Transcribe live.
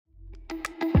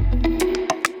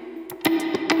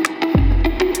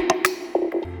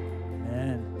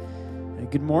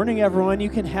Good morning, everyone. You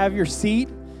can have your seat.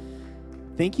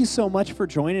 Thank you so much for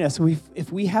joining us. If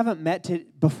we haven't met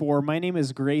before, my name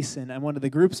is Grayson. I'm one of the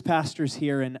group's pastors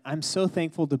here, and I'm so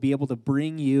thankful to be able to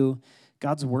bring you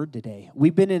God's Word today.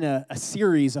 We've been in a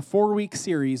series, a 4-week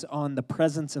series on the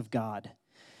presence of God.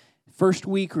 First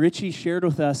week, Richie shared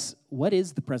with us what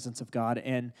is the presence of God,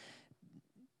 and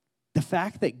the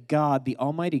fact that God, the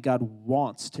Almighty God,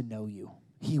 wants to know you.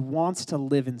 He wants to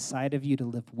live inside of you, to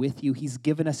live with you. He's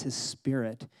given us His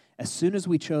Spirit. As soon as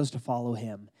we chose to follow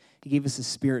Him, He gave us His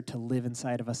Spirit to live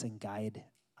inside of us and guide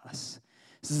us.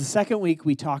 This is the second week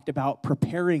we talked about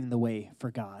preparing the way for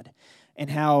God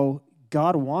and how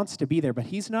God wants to be there, but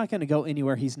He's not going to go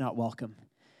anywhere He's not welcome.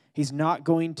 He's not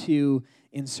going to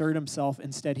insert Himself.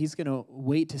 Instead, He's going to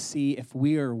wait to see if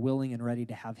we are willing and ready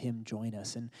to have Him join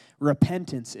us. And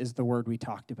repentance is the word we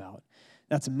talked about.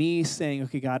 That's me saying,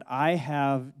 okay, God, I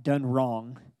have done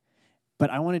wrong, but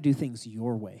I want to do things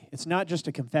your way. It's not just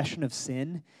a confession of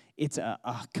sin. It's a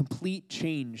complete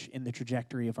change in the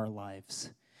trajectory of our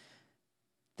lives.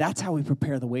 That's how we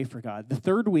prepare the way for God. The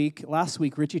third week, last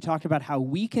week, Richie talked about how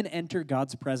we can enter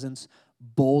God's presence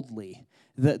boldly.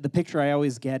 The picture I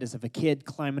always get is of a kid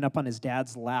climbing up on his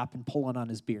dad's lap and pulling on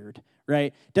his beard,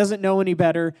 right? Doesn't know any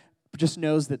better, just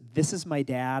knows that this is my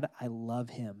dad, I love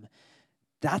him.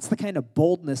 That's the kind of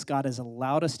boldness God has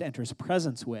allowed us to enter His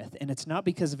presence with, and it's not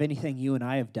because of anything you and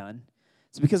I have done.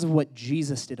 It's because of what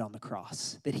Jesus did on the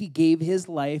cross, that He gave His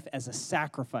life as a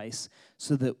sacrifice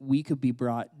so that we could be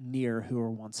brought near who were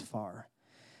once far.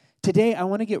 Today, I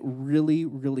want to get really,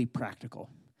 really practical.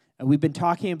 We've been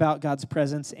talking about God's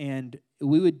presence, and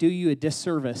we would do you a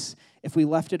disservice if we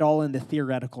left it all in the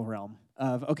theoretical realm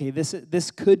of, okay,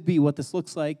 this could be what this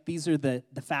looks like. These are the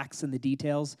facts and the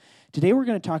details. Today, we're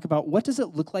going to talk about what does it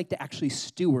look like to actually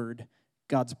steward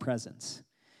God's presence.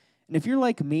 And if you're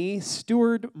like me,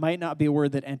 steward might not be a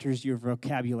word that enters your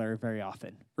vocabulary very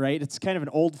often, right? It's kind of an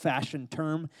old-fashioned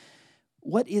term.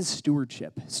 What is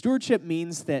stewardship? Stewardship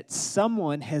means that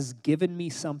someone has given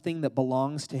me something that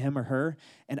belongs to him or her,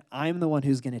 and I'm the one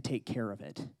who's going to take care of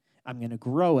it. I'm going to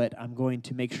grow it. I'm going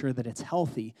to make sure that it's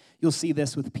healthy. You'll see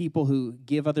this with people who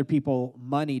give other people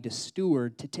money to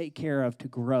steward, to take care of, to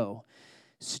grow.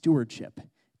 Stewardship.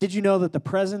 Did you know that the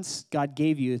presence God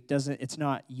gave you, it's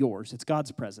not yours, it's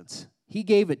God's presence. He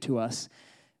gave it to us.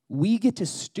 We get to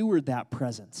steward that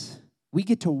presence. We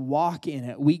get to walk in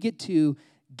it. We get to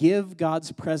give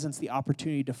God's presence the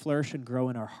opportunity to flourish and grow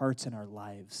in our hearts and our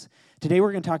lives. Today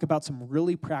we're going to talk about some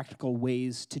really practical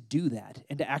ways to do that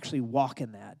and to actually walk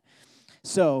in that.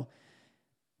 So,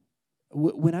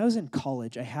 when I was in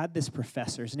college, I had this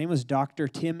professor. His name was Dr.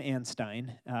 Tim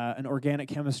Anstein, an organic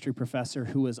chemistry professor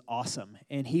who was awesome.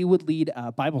 And he would lead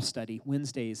a Bible study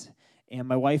Wednesdays. And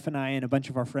my wife and I and a bunch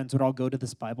of our friends would all go to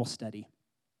this Bible study.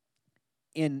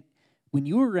 And when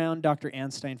you were around Dr.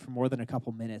 Anstein for more than a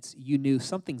couple minutes, you knew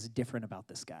something's different about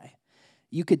this guy.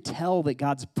 You could tell that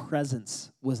God's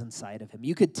presence was inside of him.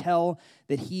 You could tell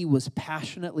that he was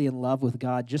passionately in love with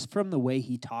God just from the way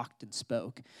he talked and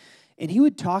spoke. And he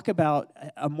would talk about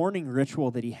a morning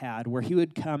ritual that he had where he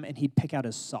would come and he'd pick out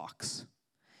his socks.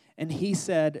 And he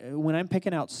said, when I'm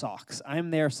picking out socks,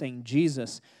 I'm there saying,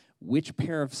 Jesus, which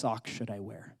pair of socks should I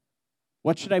wear?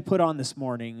 What should I put on this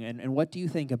morning, and what do you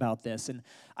think about this? And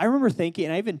I remember thinking,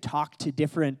 and I even talked to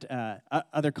different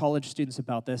other college students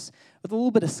about this with a little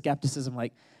bit of skepticism,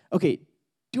 like, okay,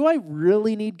 do I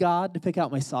really need God to pick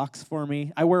out my socks for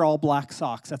me? I wear all black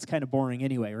socks. That's kind of boring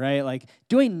anyway, right? Like,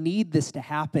 do I need this to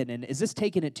happen, and is this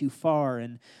taking it too far?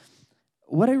 And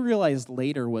what I realized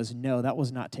later was, no, that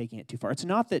was not taking it too far. It's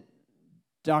not that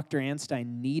Dr.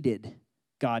 Anstein needed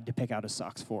God to pick out his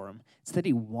socks for him. It's that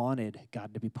he wanted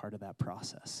God to be part of that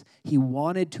process. He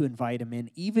wanted to invite him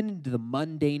in, even into the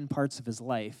mundane parts of his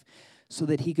life, so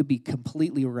that he could be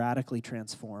completely, radically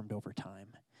transformed over time.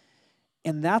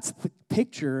 And that's the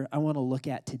picture I want to look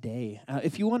at today.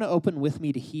 If you want to open with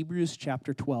me to Hebrews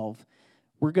chapter 12,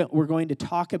 we're going to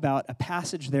talk about a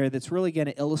passage there that's really going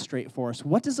to illustrate for us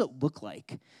what does it look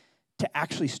like to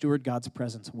actually steward God's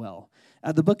presence well.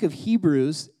 The book of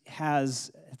Hebrews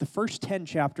has, the first 10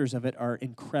 chapters of it are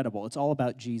incredible. It's all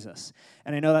about Jesus.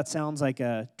 And I know that sounds like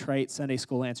a trite Sunday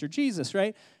school answer, Jesus,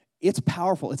 right? It's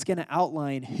powerful. It's going to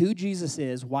outline who Jesus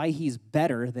is, why he's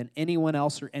better than anyone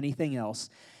else or anything else,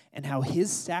 and how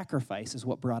his sacrifice is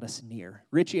what brought us near.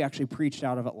 Richie actually preached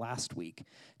out of it last week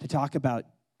to talk about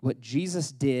what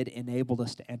Jesus did enabled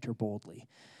us to enter boldly.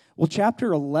 Well,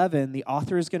 chapter 11, the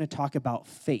author is going to talk about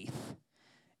faith.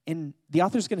 And the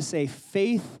author is going to say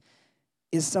faith,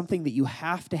 is something that you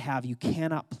have to have. You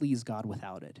cannot please God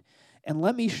without it. And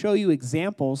let me show you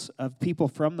examples of people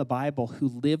from the Bible who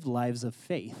lived lives of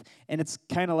faith. And it's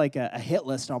kind of like a hit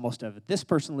list almost of this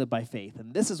person lived by faith,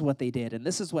 and this is what they did, and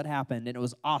this is what happened, and it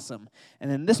was awesome. And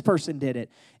then this person did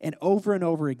it, and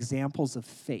over examples of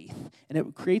faith. And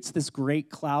it creates this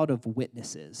great cloud of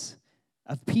witnesses,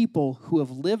 of people who have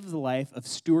lived the life of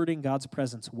stewarding God's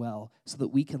presence well so that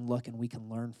we can look and we can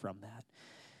learn from that.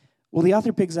 Well, the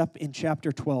author picks up in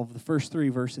chapter 12, the first 3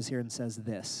 verses here, and says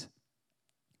this: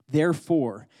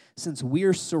 "Therefore, since we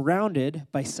are surrounded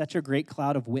by such a great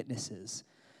cloud of witnesses,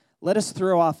 let us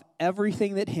throw off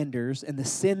everything that hinders and the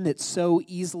sin that so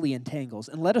easily entangles,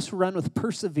 and let us run with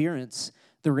perseverance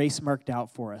the race marked out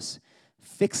for us,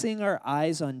 fixing our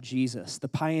eyes on Jesus, the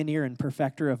pioneer and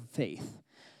perfecter of faith.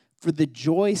 For the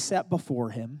joy set before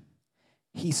him,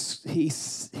 he scorned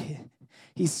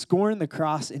the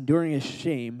cross, enduring his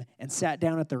shame, and sat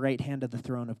down at the right hand of the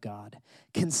throne of God.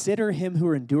 Consider him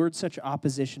who endured such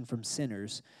opposition from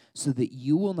sinners, so that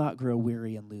you will not grow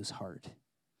weary and lose heart."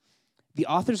 The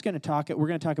author's going to we're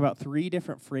going to talk about 3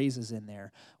 different phrases in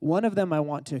there. One of them I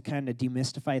want to kind of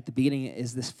demystify at the beginning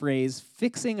is this phrase,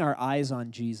 fixing our eyes on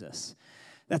Jesus.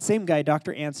 That same guy,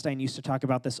 Dr. Anstein, used to talk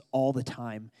about this all the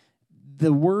time.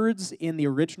 The words in the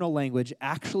original language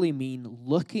actually mean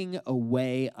looking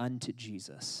away unto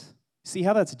Jesus. See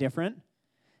how that's different?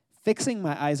 Fixing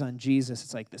my eyes on Jesus,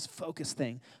 it's like this focus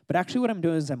thing. But actually what I'm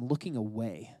doing is I'm looking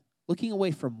away. Looking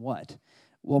away from what?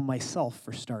 Well, myself,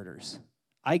 for starters.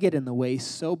 I get in the way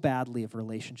so badly of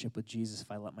relationship with Jesus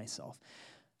if I let myself.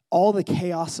 All the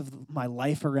chaos of my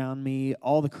life around me,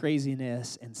 all the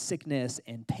craziness and sickness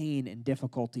and pain and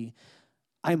difficulty,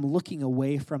 I'm looking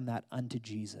away from that unto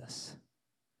Jesus.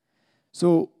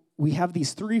 So we have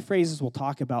these 3 phrases we'll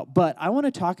talk about, but I want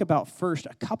to talk about first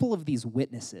a couple of these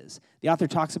witnesses. The author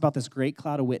talks about this great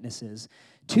cloud of witnesses.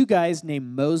 2 guys named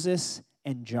Moses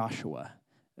and Joshua.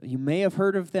 You may have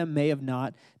heard of them, may have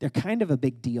not. They're kind of a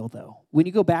big deal, though. When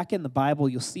you go back in the Bible,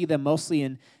 you'll see them mostly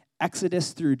in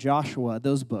Exodus through Joshua,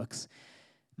 those books.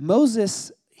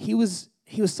 Moses, he was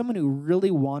someone who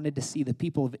really wanted to see the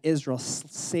people of Israel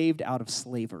saved out of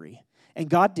slavery. And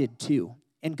God did too.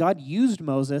 And God used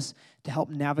Moses to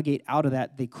help navigate out of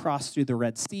that. They crossed through the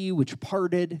Red Sea, which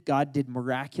parted. God did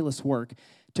miraculous work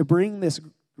to bring this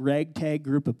ragtag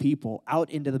group of people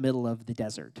out into the middle of the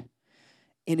desert.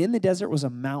 And in the desert was a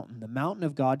mountain, the mountain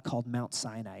of God called Mount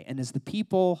Sinai. And as the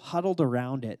people huddled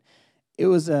around it,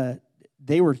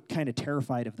 they were kind of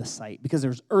terrified of the sight because there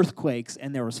was earthquakes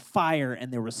and there was fire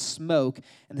and there was smoke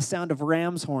and the sound of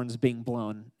ram's horns being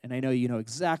blown. And I know you know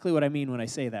exactly what I mean when I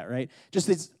say that, right?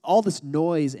 Just all this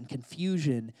noise and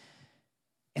confusion,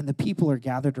 and the people are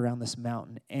gathered around this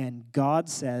mountain. And God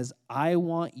says, I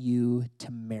want you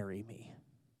to marry me.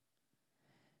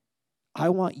 I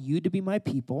want you to be my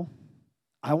people.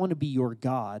 I want to be your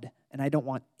God, and I don't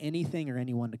want anything or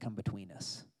anyone to come between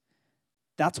us.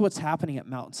 That's what's happening at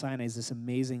Mount Sinai, is this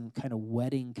amazing kind of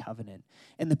wedding covenant.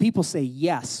 And the people say,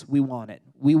 yes, we want it.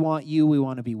 We want you. We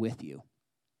want to be with you.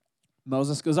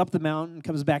 Moses goes up the mountain,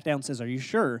 comes back down and says, are you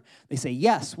sure? They say,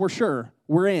 yes, we're sure.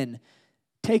 We're in.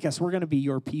 Take us. We're going to be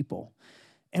your people.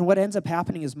 And what ends up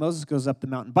happening is Moses goes up the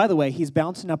mountain. By the way, he's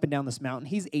bouncing up and down this mountain.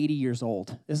 He's 80 years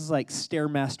old. This is like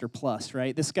Stairmaster Plus,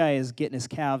 right? This guy is getting his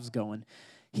calves going.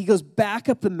 He goes back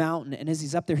up the mountain, and as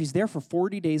he's up there, he's there for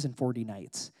 40 days and 40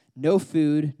 nights. No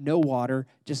food, no water,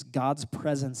 just God's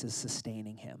presence is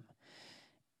sustaining him.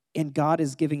 And God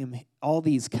is giving him all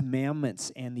these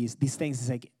commandments and these things. He's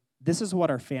like, this is what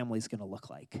our family's going to look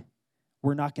like.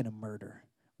 We're not going to murder.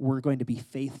 We're going to be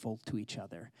faithful to each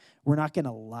other. We're not going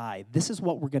to lie. This is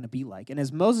what we're going to be like. And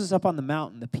as Moses is up on the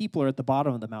mountain, the people are at the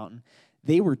bottom of the mountain.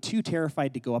 They were too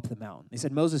terrified to go up the mountain. They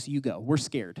said, Moses, you go. We're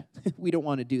scared. We don't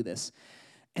want to do this.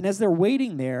 And as they're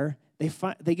waiting there,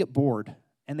 they get bored,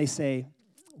 and they say,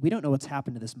 we don't know what's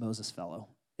happened to this Moses fellow.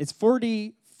 It's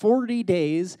 40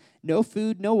 days, no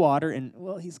food, no water, and,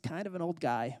 well, he's kind of an old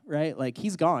guy, right? Like,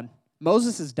 he's gone.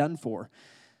 Moses is done for.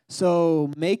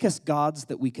 So make us gods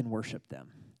that we can worship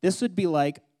them. This would be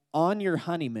like on your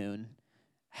honeymoon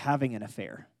having an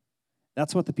affair.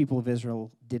 That's what the people of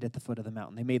Israel did at the foot of the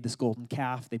mountain. They made this golden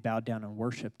calf. They bowed down and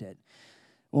worshiped it.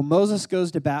 Well, Moses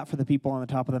goes to bat for the people on the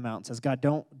top of the mountain, says, God,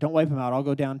 don't wipe them out. I'll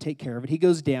go down and take care of it. He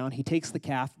goes down, he takes the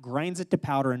calf, grinds it to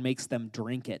powder, and makes them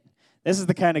drink it. This is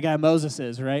the kind of guy Moses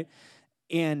is, right?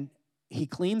 And he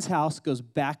cleans house, goes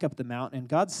back up the mountain, and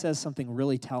God says something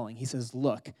really telling. He says,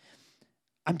 look,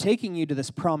 I'm taking you to this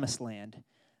promised land,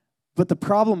 but the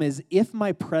problem is if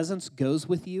my presence goes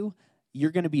with you,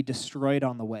 you're going to be destroyed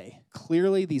on the way.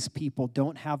 Clearly, these people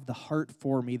don't have the heart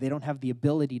for me. They don't have the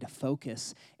ability to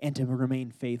focus and to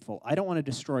remain faithful. I don't want to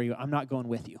destroy you. I'm not going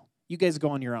with you. You guys go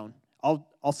on your own.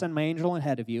 I'll send my angel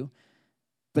ahead of you,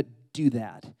 but do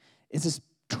that. It's this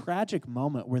tragic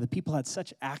moment where the people had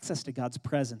such access to God's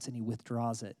presence and he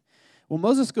withdraws it. Well,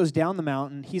 Moses goes down the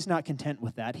mountain. He's not content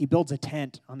with that. He builds a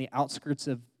tent on the outskirts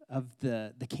of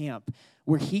the camp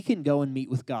where he can go and meet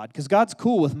with God, because God's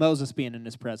cool with Moses being in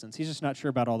his presence. He's just not sure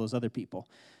about all those other people.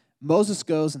 Moses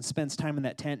goes and spends time in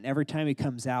that tent, and every time he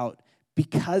comes out,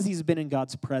 because he's been in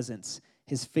God's presence,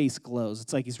 his face glows.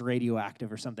 It's like he's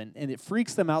radioactive or something, and it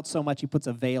freaks them out so much he puts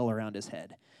a veil around his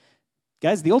head.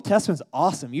 Guys, the Old Testament's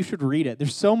awesome. You should read it.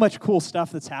 There's so much cool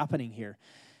stuff that's happening here.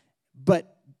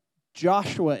 But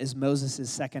Joshua is Moses'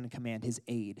 second in command, his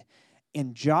aide.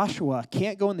 And Joshua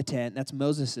can't go in the tent. That's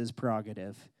Moses'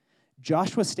 prerogative.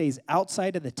 Joshua stays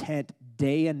outside of the tent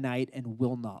day and night and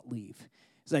will not leave.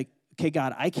 He's like, okay,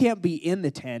 God, I can't be in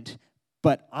the tent,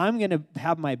 but I'm going to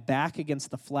have my back against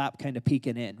the flap kind of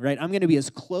peeking in, right? I'm going to be as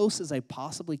close as I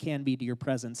possibly can be to your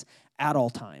presence at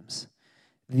all times.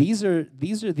 These are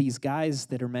these guys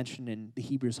that are mentioned in the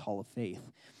Hebrews Hall of Faith.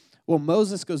 Well,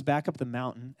 Moses goes back up the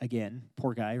mountain again,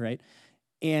 poor guy, right?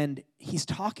 And he's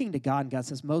talking to God, and God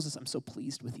says, Moses, I'm so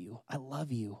pleased with you. I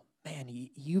love you. Man,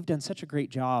 you've done such a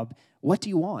great job. What do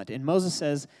you want? And Moses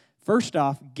says, first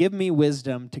off, give me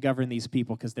wisdom to govern these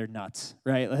people because they're nuts,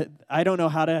 right? I don't know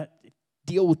how to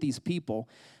deal with these people.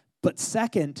 But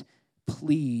second,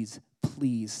 please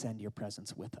send your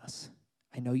presence with us.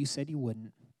 I know you said you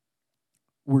wouldn't.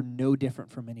 We're no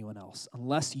different from anyone else.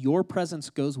 Unless your presence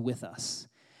goes with us,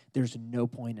 there's no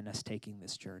point in us taking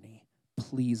this journey.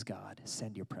 Please, God,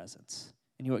 send your presence.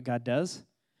 And you know what God does?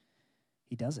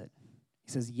 He does it.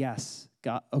 He says, yes,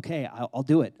 God, okay, I'll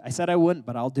do it. I said I wouldn't,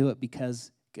 but I'll do it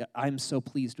because I'm so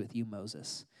pleased with you,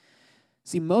 Moses.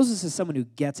 See, Moses is someone who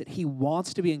gets it. He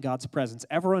wants to be in God's presence.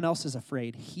 Everyone else is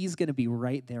afraid. He's going to be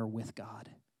right there with God.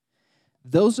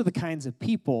 Those are the kinds of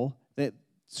people that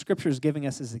Scripture is giving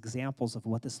us as examples of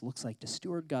what this looks like to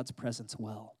steward God's presence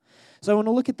well. So I want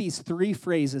to look at these three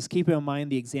phrases, keeping in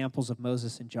mind the examples of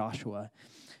Moses and Joshua.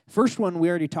 First one, we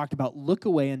already talked about, look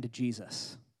away unto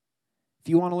Jesus. If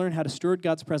you want to learn how to steward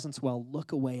God's presence well,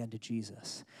 look away unto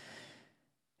Jesus.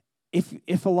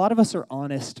 If a lot of us are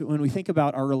honest, when we think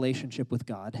about our relationship with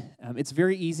God, it's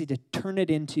very easy to turn it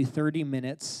into 30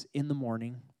 minutes in the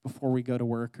morning before we go to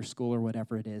work or school or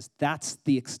whatever it is. That's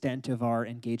the extent of our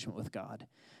engagement with God,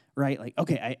 right? Like,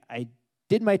 okay, I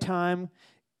did my time,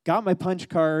 got my punch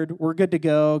card, we're good to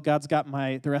go. God's got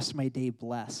the rest of my day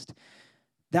blessed.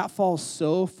 That falls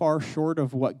so far short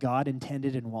of what God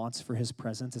intended and wants for his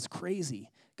presence. It's crazy.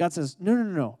 God says,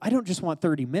 no. I don't just want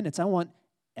 30 minutes. I want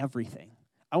everything.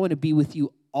 I want to be with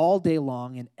you all day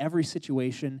long in every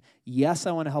situation. Yes,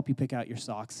 I want to help you pick out your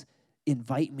socks.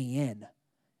 Invite me in.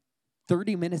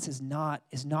 30 minutes is not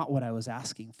what I was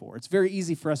asking for. It's very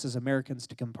easy for us as Americans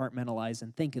to compartmentalize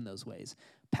and think in those ways.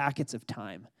 Packets of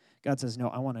time. God says, no,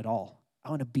 I want it all. I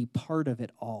want to be part of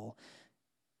it all.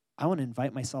 I want to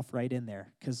invite myself right in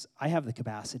there because I have the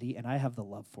capacity and I have the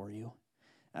love for you.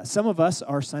 Some of us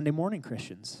are Sunday morning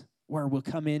Christians where we'll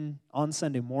come in on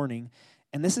Sunday morning,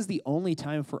 and this is the only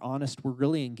time, if we're honest, we're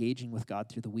really engaging with God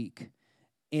through the week.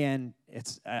 And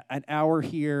it's an hour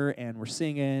here, and we're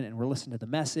singing, and we're listening to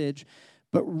the message.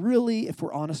 But really, if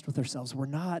we're honest with ourselves, we're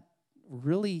not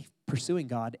really pursuing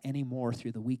God any more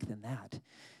through the week than that.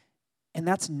 And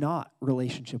that's not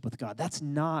relationship with God. That's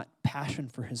not passion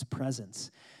for his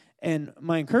presence. And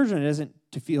my encouragement isn't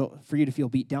for you to feel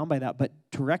beat down by that, but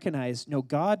to recognize, no,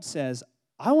 God says,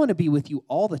 I want to be with you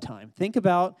all the time. Think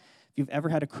about if you've ever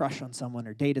had a crush on someone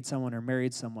or dated someone or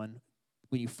married someone.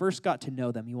 When you first got to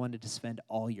know them, you wanted to spend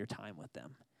all your time with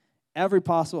them. Every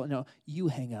possible, no, you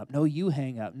hang up. No, you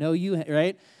hang up. No,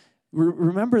 right?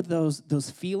 Remember those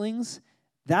feelings?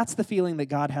 That's the feeling that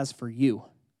God has for you.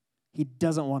 He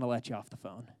doesn't want to let you off the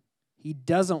phone. He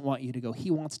doesn't want you to go.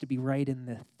 He wants to be right in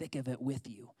the thick of it with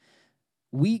you.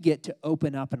 We get to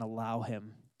open up and allow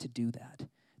him to do that.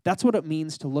 That's what it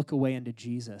means to look away into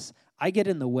Jesus. I get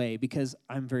in the way because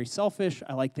I'm very selfish.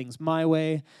 I like things my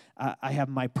way. I have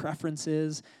my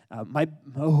preferences. My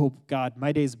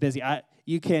day's busy.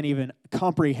 You can't even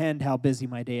comprehend how busy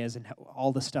my day is and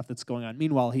all the stuff that's going on.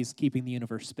 Meanwhile, he's keeping the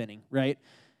universe spinning, right?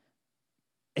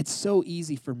 It's so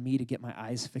easy for me to get my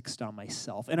eyes fixed on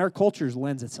myself. And our culture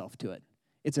lends itself to it.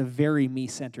 It's a very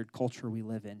me-centered culture we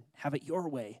live in. Have it your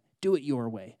way. Do it your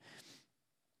way.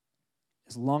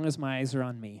 As long as my eyes are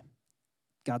on me,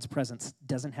 God's presence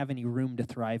doesn't have any room to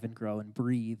thrive and grow and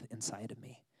breathe inside of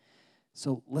me.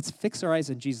 So let's fix our eyes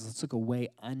on Jesus. Let's look away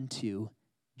unto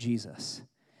Jesus.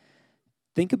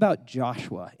 Think about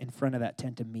Joshua in front of that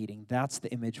tent of meeting. That's the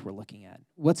image we're looking at.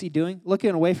 What's he doing?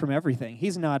 Looking away from everything.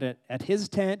 He's not at his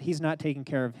tent. He's not taking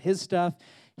care of his stuff.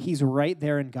 He's right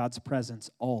there in God's presence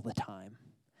all the time.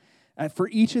 For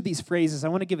each of these phrases, I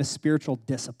want to give a spiritual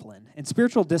discipline. And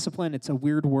spiritual discipline, it's a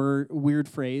weird word, weird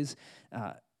phrase.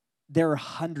 There are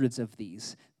hundreds of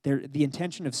these. The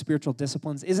intention of spiritual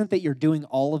disciplines isn't that you're doing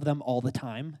all of them all the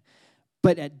time,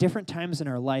 but at different times in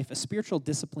our life, a spiritual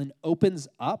discipline opens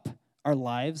up our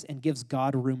lives and gives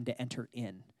God room to enter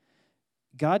in.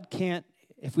 God can't,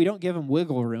 if we don't give him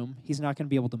wiggle room, he's not going to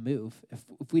be able to move.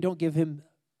 If we don't give him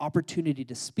opportunity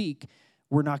to speak,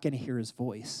 we're not going to hear his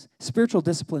voice. Spiritual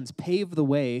disciplines pave the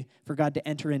way for God to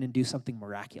enter in and do something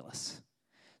miraculous.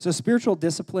 So spiritual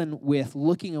discipline with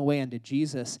looking away unto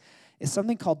Jesus is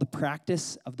something called the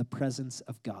practice of the presence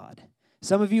of God.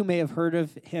 Some of you may have heard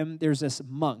of him. There's this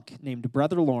monk named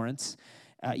Brother Lawrence.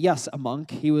 Yes, a monk.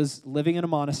 He was living in a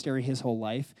monastery his whole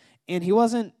life, and he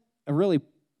wasn't a really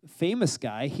famous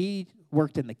guy. He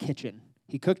worked in the kitchen.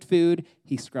 He cooked food.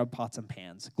 He scrubbed pots and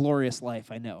pans. Glorious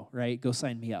life, I know, right? Go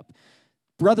sign me up.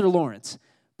 Brother Lawrence.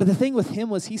 But the thing with him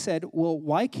was he said, well,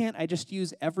 why can't I just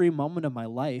use every moment of my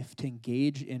life to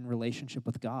engage in relationship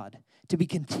with God, to be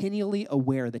continually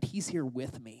aware that he's here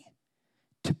with me,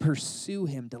 to pursue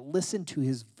him, to listen to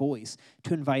his voice,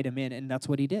 to invite him in, and that's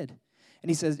what he did. And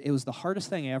he says, it was the hardest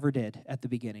thing I ever did at the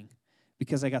beginning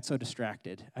because I got so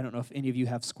distracted. I don't know if any of you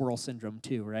have squirrel syndrome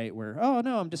too, right? Where, oh,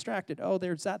 no, I'm distracted. Oh,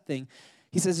 there's that thing.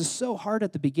 He says it's so hard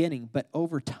at the beginning, but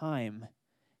over time,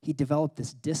 he developed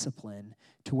this discipline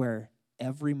to where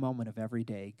every moment of every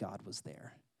day, God was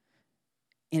there.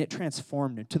 And it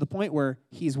transformed him to the point where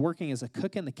he's working as a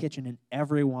cook in the kitchen and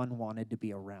everyone wanted to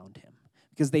be around him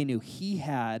because they knew he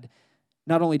had,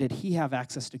 not only did he have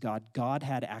access to God, God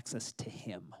had access to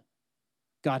him.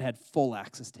 God had full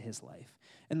access to his life.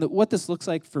 And what this looks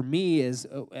like for me is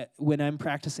when I'm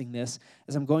practicing this,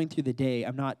 as I'm going through the day,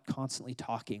 I'm not constantly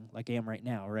talking like I am right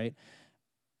now, right?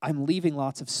 I'm leaving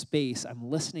lots of space. I'm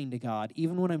listening to God.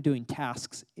 Even when I'm doing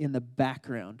tasks in the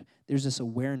background, there's this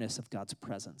awareness of God's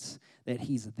presence, that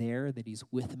he's there, that he's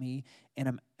with me,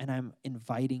 and I'm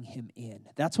inviting him in.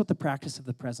 That's what the practice of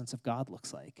the presence of God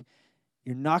looks like.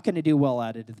 You're not going to do well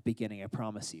at it at the beginning, I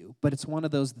promise you. But it's one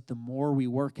of those that the more we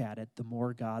work at it, the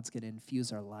more God's going to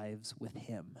infuse our lives with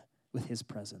him, with his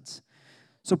presence.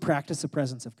 So practice the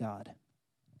presence of God.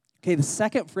 Okay, the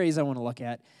second phrase I want to look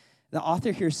at, the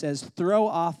author here says, throw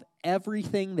off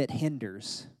everything that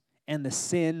hinders and the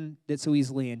sin that so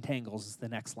easily entangles is the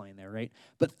next line there, right?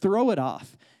 But throw it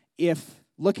off. If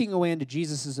looking away into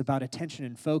Jesus is about attention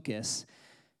and focus,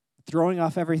 throwing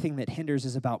off everything that hinders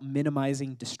is about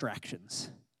minimizing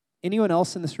distractions. Anyone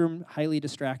else in this room highly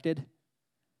distracted?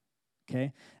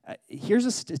 Okay. Here's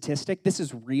a statistic. This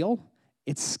is real.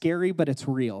 It's scary, but it's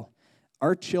real.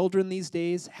 Our children these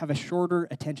days have a shorter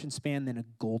attention span than a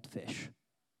goldfish.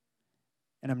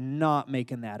 And I'm not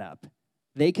making that up.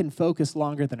 They can focus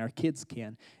longer than our kids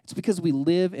can. It's because we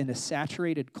live in a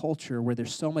saturated culture where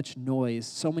there's so much noise,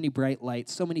 so many bright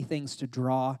lights, so many things to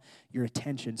draw your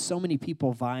attention, so many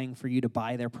people vying for you to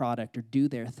buy their product or do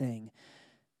their thing.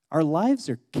 Our lives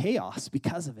are chaos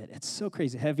because of it. It's so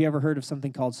crazy. Have you ever heard of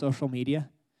something called social media?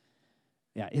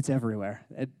 Yeah, it's everywhere.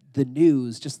 The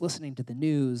news, just listening to the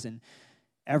news, and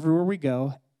everywhere we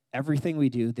go, everything we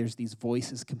do, there's these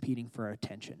voices competing for our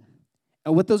attention.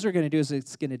 And what those are going to do is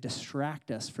it's going to distract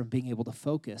us from being able to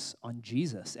focus on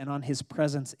Jesus and on his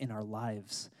presence in our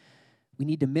lives. We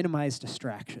need to minimize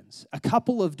distractions. A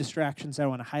couple of distractions I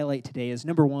want to highlight today is,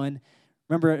 number one,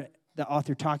 remember the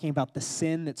author talking about the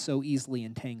sin that so easily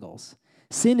entangles.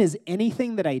 Sin is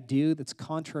anything that I do that's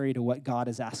contrary to what God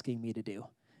is asking me to do.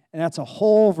 And that's a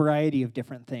whole variety of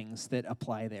different things that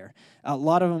apply there. A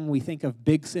lot of them we think of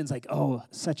big sins like, oh,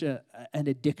 such an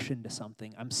addiction to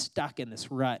something. I'm stuck in this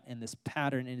rut and this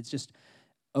pattern, and it's just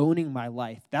owning my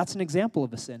life. That's an example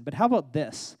of a sin. But how about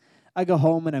this? I go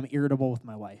home and I'm irritable with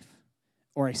my wife.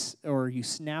 Or you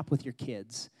snap with your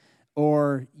kids.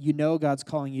 Or you know God's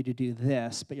calling you to do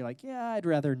this, but you're like, yeah, I'd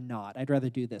rather not. I'd rather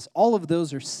do this. All of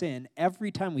those are sin.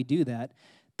 Every time we do that,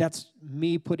 that's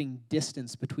me putting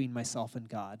distance between myself and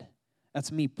God.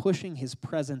 That's me pushing his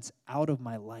presence out of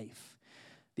my life.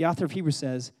 The author of Hebrews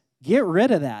says, get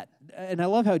rid of that. And I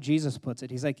love how Jesus puts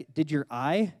it. He's like, did your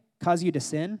eye cause you to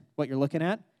sin, what you're looking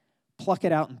at? Pluck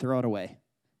it out and throw it away.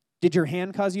 Did your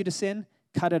hand cause you to sin?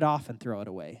 Cut it off and throw it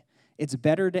away. It's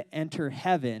better to enter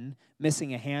heaven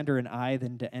missing a hand or an eye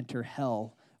than to enter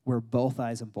hell where both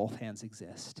eyes and both hands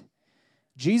exist.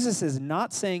 Jesus is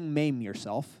not saying maim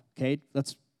yourself. Okay,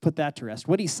 let's put that to rest.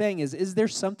 What he's saying is there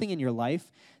something in your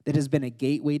life that has been a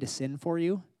gateway to sin for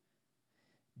you?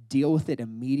 deal with it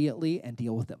immediately and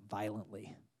deal with it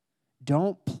violently.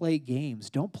 Don't play games.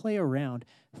 Don't play around.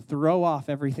 Throw off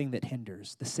everything that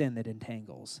hinders, the sin that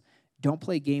entangles. Don't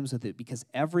play games with it, because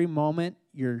every moment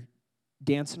you're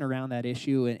dancing around that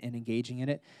issue and engaging in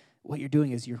it, what you're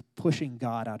doing is you're pushing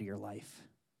God out of your life.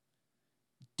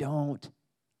 Don't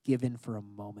give in for a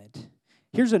moment.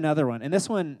 Here's another one, and this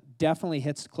one definitely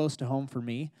hits close to home for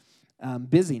me,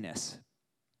 busyness.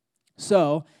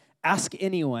 So ask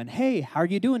anyone, hey, how are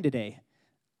you doing today?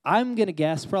 I'm going to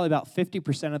guess probably about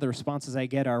 50% of the responses I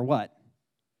get are what?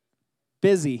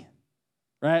 Busy,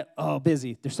 right? Oh,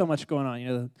 busy. There's so much going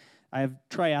on. I have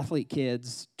triathlete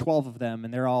kids, 12 of them,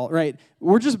 and they're all, right?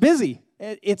 We're just busy.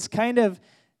 It's kind of,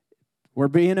 we're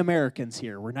being Americans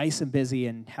here. We're nice and busy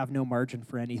and have no margin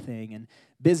for anything. And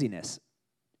busyness.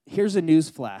 Here's a news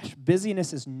flash.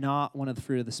 Busyness is not one of the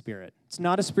fruit of the Spirit. It's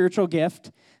not a spiritual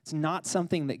gift. It's not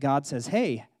something that God says,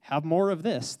 hey, have more of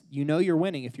this. You know you're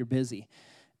winning if you're busy.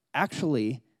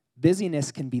 Actually,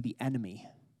 busyness can be the enemy.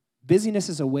 Busyness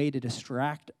is a way to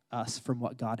distract us from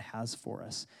what God has for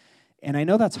us. And I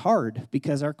know that's hard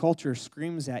because our culture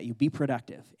screams at you, be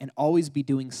productive and always be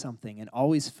doing something and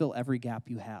always fill every gap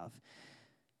you have.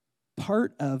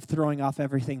 Part of throwing off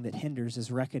everything that hinders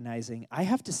is recognizing I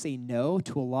have to say no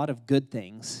to a lot of good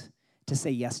things to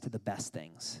say yes to the best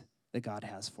things that God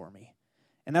has for me.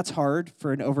 And that's hard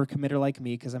for an overcommitter like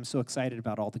me because I'm so excited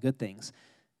about all the good things.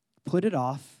 Put it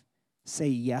off. Say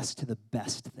yes to the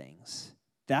best things.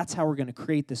 That's how we're going to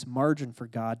create this margin for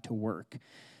God to work.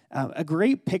 A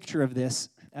great picture of this,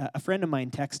 a friend of mine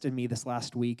texted me this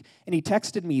last week, and he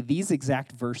texted me these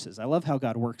exact verses. I love how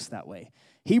God works that way.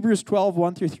 Hebrews 12,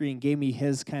 1-3, and gave me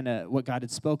his kind of what God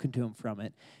had spoken to him from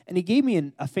it. And he gave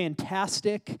me a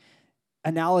fantastic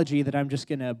analogy that I'm just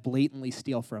going to blatantly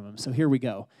steal from him. So here we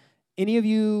go. Any of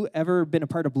you ever been a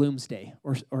part of Bloomsday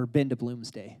or been to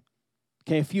Bloomsday?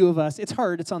 Okay, a few of us. It's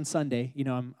hard. It's on Sunday.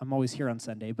 I'm always here on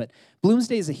Sunday. But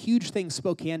Bloomsday is a huge thing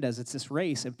Spokane does. It's this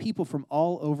race, and people from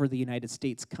all over the United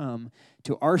States come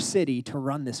to our city to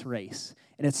run this race.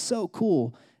 And it's so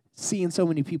cool seeing so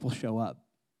many people show up.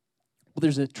 Well,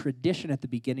 there's a tradition at the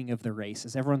beginning of the race.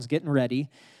 As everyone's getting ready,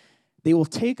 they will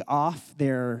take off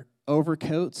their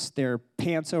overcoats, their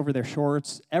pants over their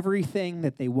shorts, everything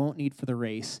that they won't need for the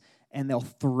race, and they'll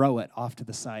throw it off to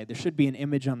the side. There should be an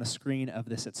image on the screen of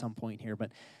this at some point here,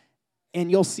 and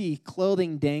you'll see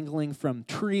clothing dangling from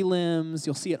tree limbs.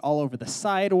 You'll see it all over the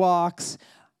sidewalks.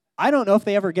 I don't know if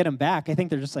they ever get them back. I think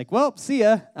they're just like, well, see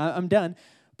ya, I'm done.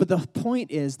 But the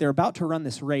point is they're about to run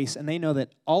this race, and they know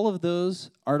that all of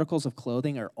those articles of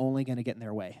clothing are only going to get in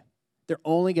their way. They're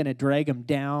only going to drag them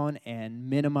down and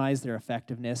minimize their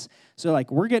effectiveness. So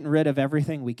we're getting rid of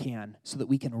everything we can so that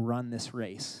we can run this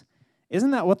race.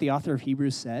 Isn't that what the author of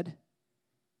Hebrews said?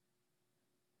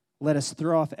 Let us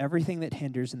throw off everything that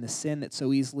hinders and the sin that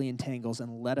so easily entangles,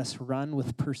 and let us run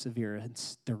with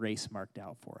perseverance the race marked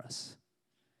out for us.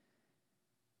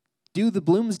 Do the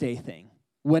Bloomsday thing.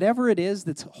 Whatever it is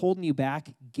that's holding you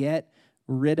back, get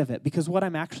rid of it. Because what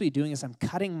I'm actually doing is I'm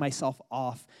cutting myself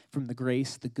off from the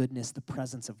grace, the goodness, the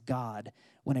presence of God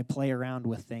when I play around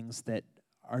with things that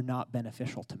are not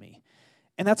beneficial to me.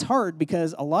 And that's hard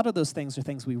because a lot of those things are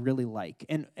things we really like.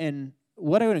 And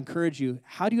what I would encourage you,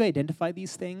 how do you identify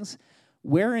these things?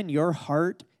 Where in your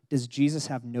heart does Jesus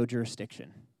have no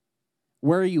jurisdiction?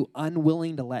 Where are you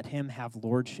unwilling to let him have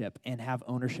lordship and have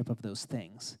ownership of those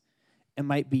things? It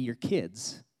might be your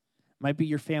kids. It might be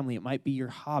your family. It might be your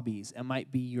hobbies. It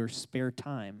might be your spare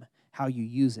time, how you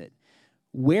use it.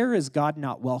 Where is God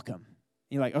not welcome?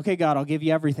 You're like, okay, God, I'll give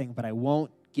you everything, but I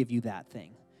won't give you that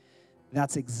thing.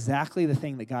 That's exactly the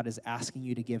thing that God is asking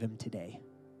you to give him today.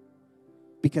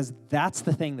 Because that's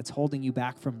the thing that's holding you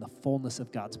back from the fullness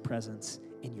of God's presence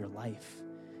in your life.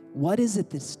 What is it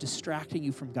that's distracting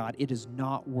you from God? It is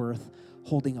not worth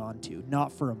holding on to,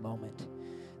 not for a moment.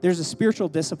 There's a spiritual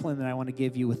discipline that I want to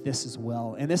give you with this as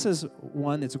well. And this is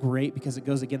one that's great because it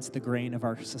goes against the grain of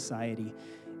our society.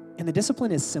 And the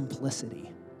discipline is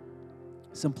simplicity.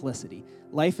 Simplicity.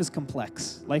 Life is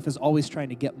complex. Life is always trying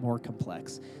to get more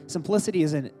complex. Simplicity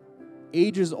is an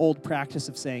ages-old practice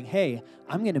of saying, hey,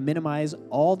 I'm going to minimize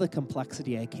all the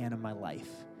complexity I can in my life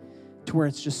to where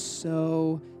it's just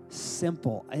so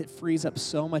simple. It frees up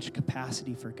so much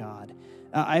capacity for God.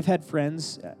 I've had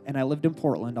friends, and I lived in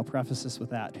Portland, I'll preface this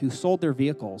with that, who sold their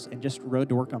vehicles and just rode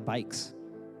to work on bikes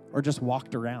or just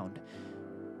walked around.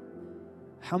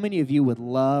 How many of you would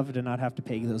love to not have to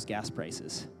pay those gas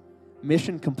prices?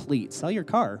 Mission complete. Sell your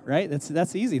car, right? That's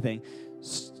the easy thing.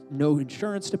 No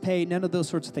insurance to pay, none of those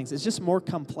sorts of things. It's just more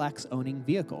complex owning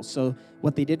vehicles. So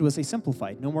what they did was they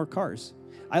simplified. No more cars.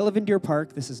 I live in Deer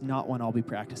Park. This is not one I'll be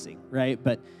practicing, right?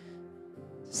 But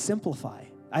Simplify.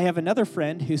 I have another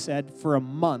friend who said, for a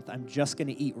month, I'm just going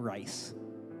to eat rice.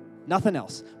 Nothing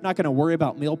else. I'm not going to worry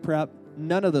about meal prep,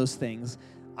 none of those things.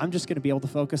 I'm just going to be able to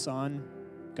focus on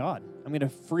God. I'm going to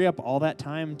free up all that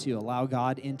time to allow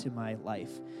God into my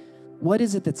life. What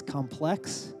is it that's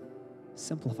complex?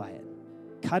 Simplify it.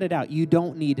 Cut it out. You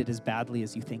don't need it as badly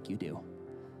as you think you do.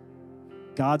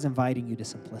 God's inviting you to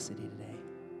simplicity today.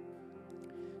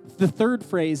 The third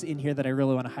phrase in here that I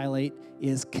really want to highlight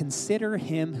is consider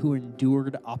him who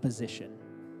endured opposition.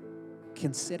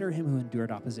 Consider him who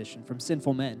endured opposition from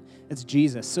sinful men. It's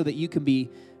Jesus, so that you can be,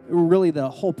 really the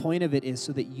whole point of it is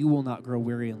so that you will not grow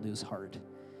weary and lose heart.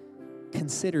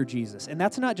 Consider Jesus. And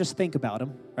that's not just think about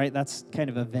him, right? That's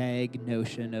kind of a vague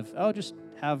notion of, just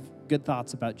have good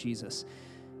thoughts about Jesus.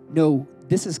 No,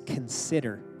 this is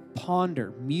consider,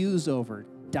 ponder, muse over,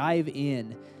 dive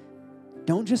in.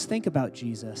 Don't just think about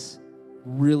Jesus,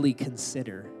 really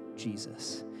consider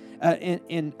Jesus.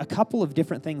 And a couple of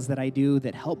different things that I do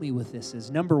that help me with this is,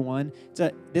 number one,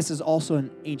 this is also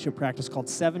an ancient practice called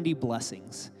 70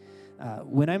 blessings.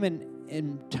 When I'm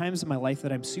in times of my life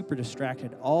that I'm super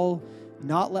distracted, I'll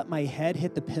not let my head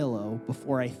hit the pillow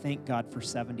before I thank God for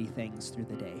 70 things through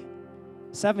the day.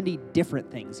 70 different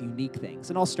things, unique things.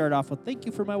 And I'll start off with, thank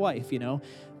you for my wife,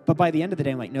 But by the end of the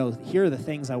day, I'm like, no, here are the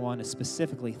things I want to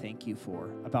specifically thank you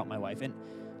for about my wife. And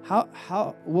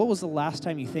what was the last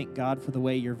time you thanked God for the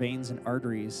way your veins and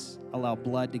arteries allow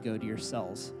blood to go to your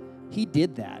cells? He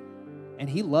did that. And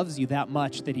he loves you that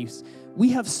much that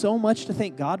we have so much to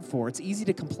thank God for. It's easy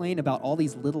to complain about all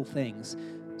these little things.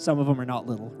 Some of them are not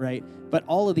little, right? But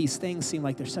all of these things seem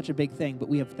like they're such a big thing, but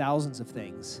we have thousands of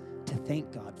things to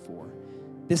thank God for.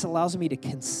 This allows me to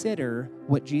consider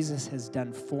what Jesus has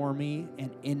done for me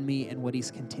and in me and what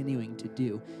he's continuing to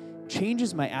do.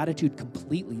 Changes my attitude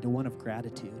completely to one of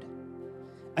gratitude.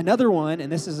 Another one,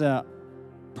 and this is a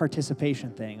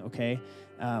participation thing, okay?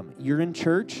 You're in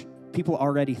church. People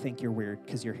already think you're weird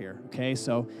because you're here, okay?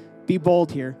 So be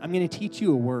bold here. I'm going to teach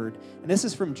you a word. And this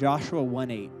is from Joshua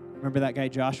 1:8. Remember that guy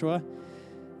Joshua?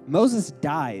 Moses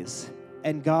dies,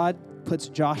 and God puts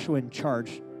Joshua in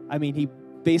charge. He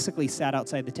basically sat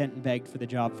outside the tent and begged for the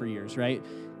job for years, right?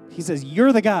 He says,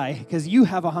 you're the guy because you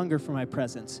have a hunger for my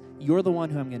presence. You're the one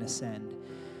who I'm going to send.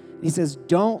 He says,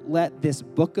 don't let this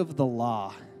book of the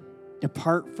law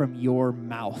depart from your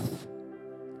mouth.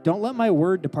 Don't let my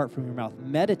word depart from your mouth.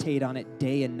 Meditate on it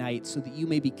day and night so that you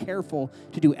may be careful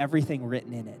to do everything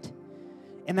written in it.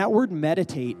 And that word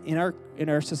meditate, in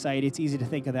our society, it's easy to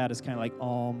think of that as kind of like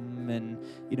and,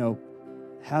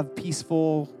 have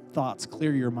peaceful thoughts,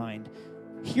 clear your mind.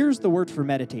 Here's the word for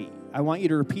meditate. I want you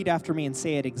to repeat after me and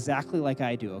say it exactly like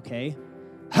I do, okay?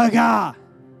 Haga!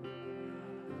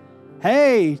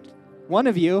 Hey, one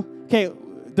of you. Okay,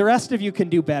 the rest of you can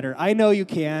do better. I know you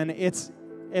can. It's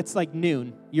like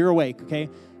noon. You're awake, okay?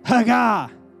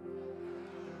 Haga!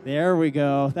 There we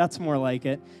go. That's more like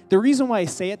it. The reason why I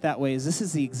say it that way is this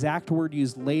is the exact word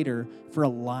used later for a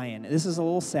lion. This is a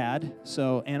little sad,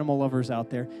 so animal lovers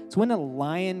out there. It's when a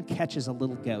lion catches a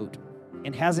little goat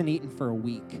and hasn't eaten for a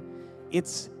week.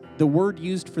 It's the word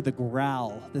used for the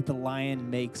growl that the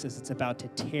lion makes as it's about to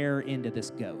tear into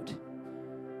this goat.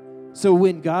 So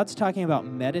when God's talking about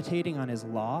meditating on his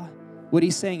law, what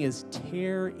he's saying is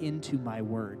tear into my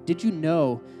word. Did you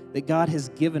know that God has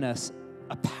given us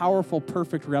a powerful,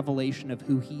 perfect revelation of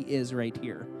who he is right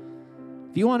here?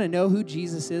 If you want to know who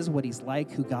Jesus is, what he's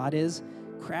like, who God is,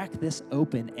 crack this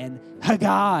open and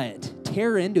haga it.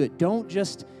 Tear into it. Don't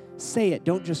just say it.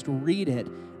 Don't just read it.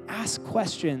 Ask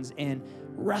questions and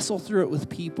wrestle through it with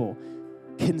people.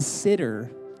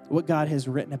 Consider what God has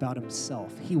written about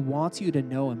himself. He wants you to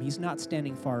know him. He's not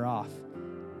standing far off.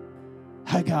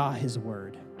 Haga his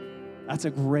word. That's a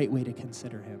great way to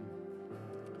consider him.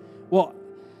 Well,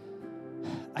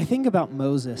 I think about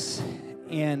Moses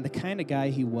and the kind of guy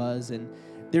he was, and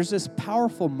there's this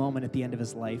powerful moment at the end of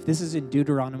his life. This is in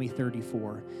Deuteronomy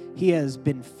 34. He has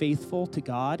been faithful to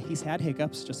God. He's had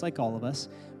hiccups, just like all of us,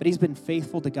 but he's been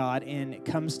faithful to God, and it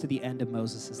comes to the end of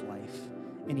Moses' life,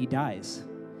 and he dies.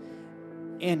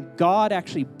 And God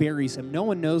actually buries him. No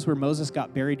one knows where Moses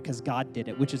got buried because God did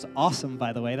it, which is awesome,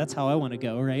 by the way. That's how I want to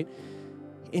go, right?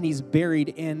 And he's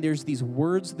buried, and there's these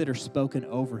words that are spoken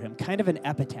over him, kind of an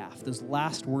epitaph, those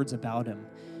last words about him.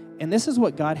 And this is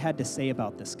what God had to say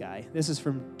about this guy. This is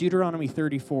from Deuteronomy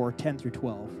 34, 10 through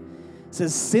 12. It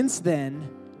says, "Since then,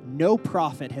 no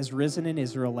prophet has risen in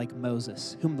Israel like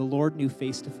Moses, whom the Lord knew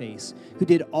face to face, who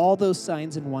did all those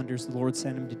signs and wonders the Lord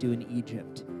sent him to do in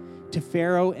Egypt, to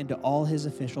Pharaoh and to all his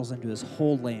officials and to his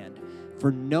whole land.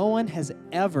 For no one has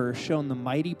ever shown the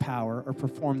mighty power or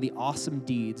performed the awesome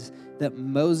deeds that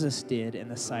Moses did in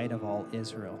the sight of all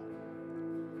Israel."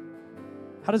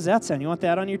 How does that sound? You want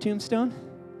that on your tombstone?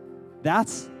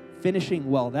 That's finishing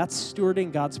well. That's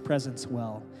stewarding God's presence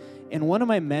well. And one of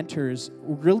my mentors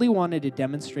really wanted to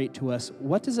demonstrate to us,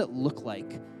 what does it look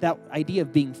like? That idea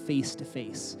of being face to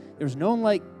face. There's no one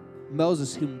like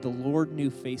Moses whom the Lord knew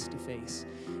face to face.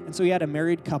 And so he had a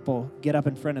married couple get up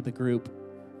in front of the group.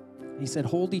 He said,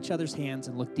 hold each other's hands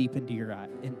and look deep into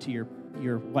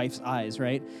your wife's eyes,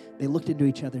 right? They looked into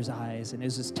each other's eyes, and it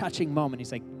was this touching moment.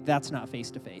 He's like, that's not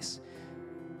face to face.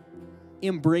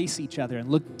 Embrace each other and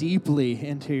look deeply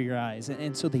into your eyes.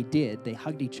 And so they did. They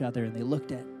hugged each other and they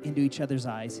looked into each other's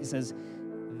eyes. He says,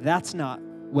 that's not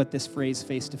what this phrase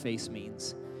face-to-face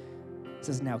means. He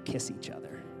says, now kiss each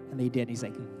other. And they did. He's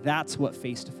like, that's what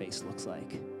face-to-face looks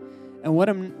like. And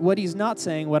what he's not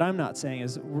saying, what I'm not saying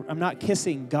is I'm not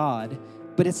kissing God,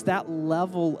 but it's that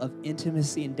level of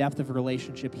intimacy and depth of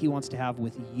relationship he wants to have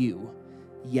with you.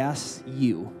 Yes,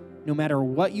 you. No matter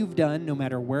what you've done, no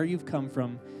matter where you've come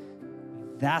from,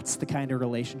 that's the kind of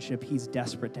relationship he's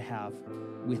desperate to have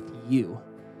with you.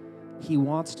 He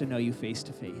wants to know you face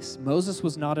to face. Moses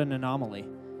was not an anomaly.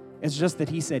 It's just that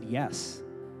he said yes.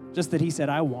 Just that he said,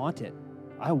 I want it.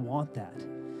 I want that.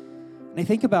 And I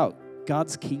think about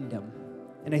God's kingdom,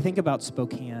 and I think about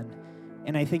Spokane,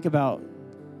 and I think about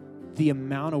the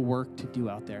amount of work to do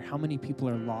out there, how many people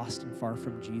are lost and far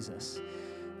from Jesus.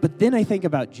 But then I think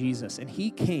about Jesus, and he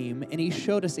came and he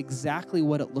showed us exactly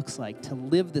what it looks like to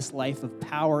live this life of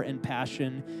power and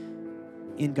passion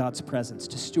in God's presence,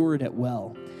 to steward it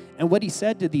well. And what he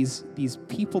said to these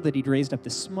people that he'd raised up,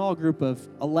 this small group of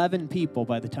 11 people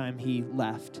by the time he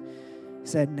left, he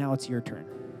said, now it's your turn.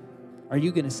 Are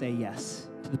you going to say yes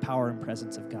to the power and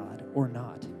presence of God or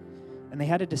not? And they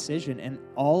had a decision, and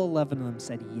all 11 of them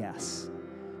said yes.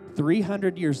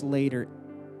 300 years later,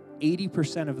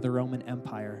 80% of the Roman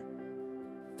Empire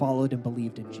followed and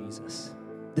believed in Jesus.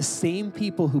 The same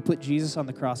people who put Jesus on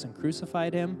the cross and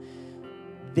crucified him,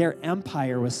 their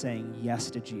empire was saying yes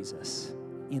to Jesus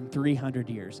in 300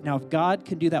 years. Now, if God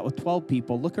can do that with 12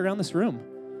 people, look around this room.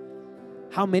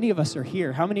 How many of us are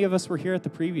here? How many of us were here at the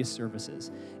previous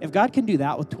services? If God can do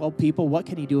that with 12 people, what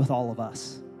can he do with all of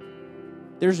us?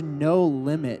 There's no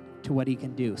limit to what he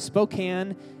can do.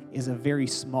 Spokane is a very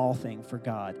small thing for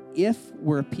God. If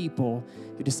we're a people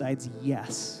who decides,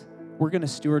 yes, we're going to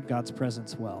steward God's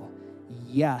presence well.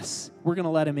 Yes, we're going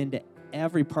to let him into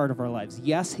every part of our lives.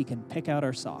 Yes, he can pick out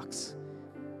our socks.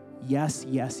 Yes,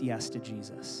 yes, yes to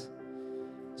Jesus.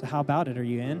 So how about it? Are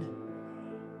you in?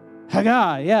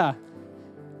 Haga, yeah.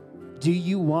 Do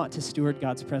you want to steward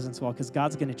God's presence well? Because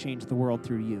God's going to change the world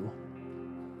through you,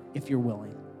 if you're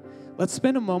willing. Let's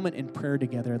spend a moment in prayer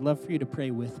together. I'd love for you to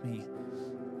pray with me.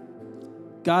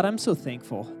 God, I'm so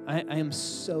thankful. I am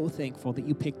so thankful that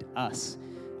you picked us.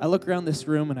 I look around this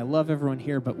room and I love everyone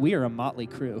here, but we are a motley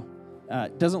crew.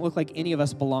 It doesn't look like any of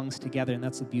us belongs together, and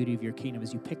that's the beauty of your kingdom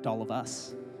is you picked all of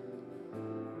us.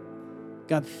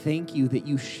 God, thank you that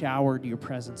you showered your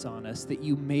presence on us, that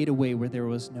you made a way where there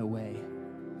was no way.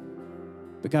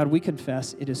 But God, we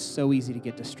confess it is so easy to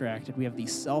get distracted. We have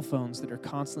these cell phones that are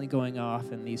constantly going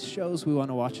off and these shows we want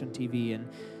to watch on TV, and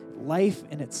life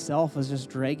in itself is just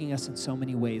dragging us in so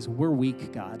many ways. We're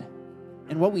weak, God.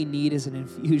 And what we need is an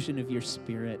infusion of your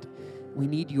Spirit. We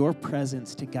need your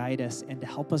presence to guide us and to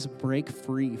help us break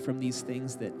free from these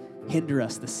things that hinder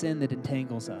us, the sin that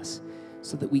entangles us,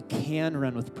 so that we can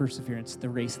run with perseverance the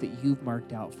race that you've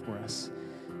marked out for us.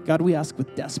 God, we ask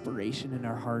with desperation in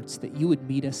our hearts that you would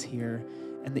meet us here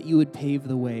and that you would pave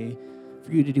the way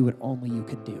for you to do what only you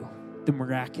can do, the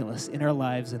miraculous in our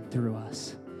lives and through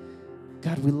us.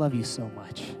 God, we love you so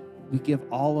much. We give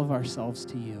all of ourselves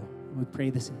to you. We pray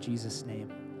this in Jesus'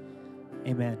 name.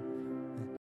 Amen.